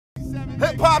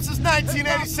Hip-hop since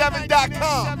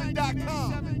 1987.com.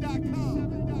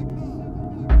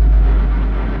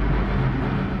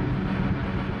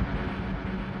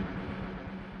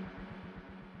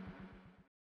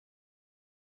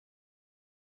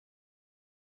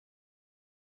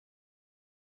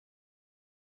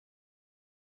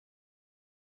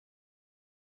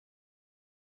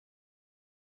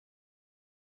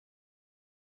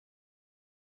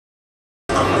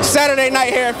 Saturday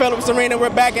night here at Phillips Arena, we're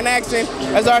back in action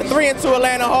as our 3-2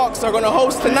 Atlanta Hawks are going to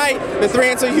host tonight the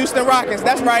 3-2 Houston Rockets.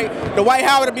 That's right, Dwight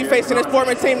Howard will be facing his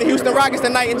former team, the Houston Rockets,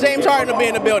 tonight, and James Harden will be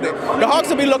in the building. The Hawks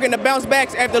will be looking to bounce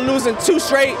back after losing 2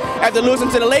 straight, after losing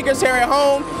to the Lakers here at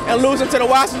home and losing to the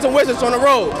Washington Wizards on the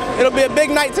road. It'll be a big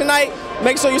night tonight.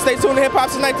 Make sure you stay tuned to Hip Hop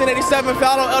since 1987.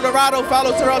 Follow El Dorado,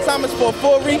 follow Terrell Thomas for a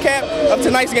full recap of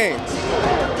tonight's game.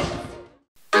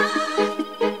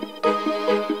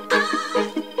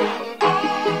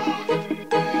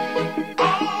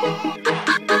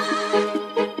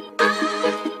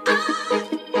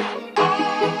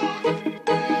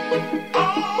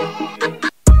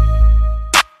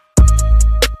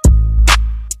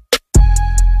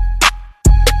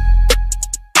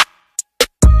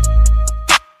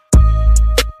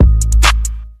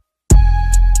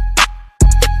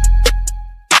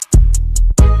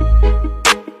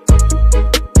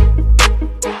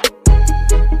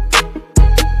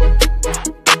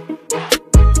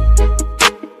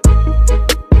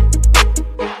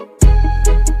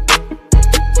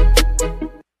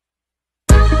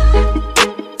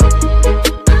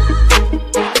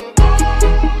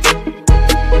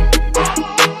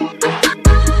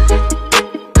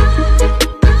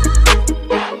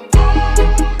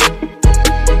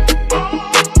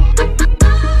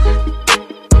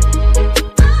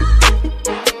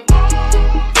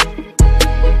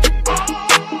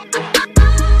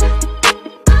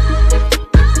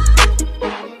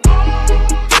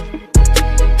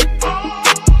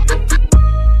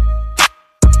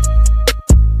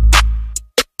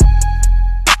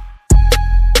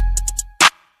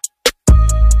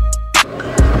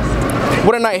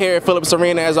 What a night here at Phillips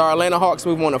Arena as our Atlanta Hawks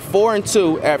move on to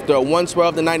 4-2 after a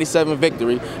 112-97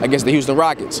 victory against the Houston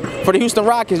Rockets. For the Houston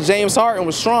Rockets, James Harden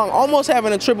was strong, almost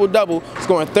having a triple-double,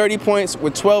 scoring 30 points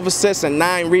with 12 assists and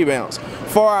 9 rebounds.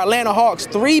 For our Atlanta Hawks,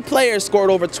 3 players scored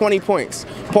over 20 points.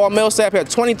 Paul Millsap had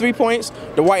 23 points,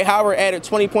 Dwight Howard added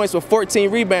 20 points with 14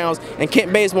 rebounds, and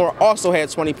Kent Bazemore also had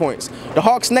 20 points. The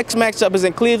Hawks' next matchup is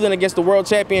in Cleveland against the world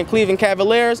champion Cleveland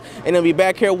Cavaliers, and they'll be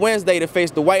back here Wednesday to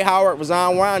face Dwight Howard,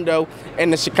 Rajon Rondo,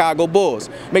 and the Chicago Bulls.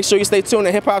 Make sure you stay tuned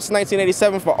to Hip Hop since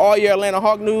 1987 for all your Atlanta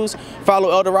Hawk news.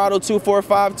 Follow El Dorado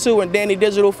 2452 and Danny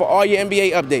Digital for all your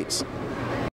NBA updates.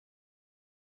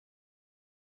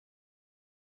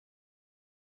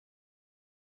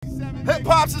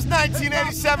 Hip-hop since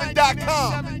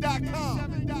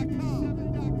 1987.com.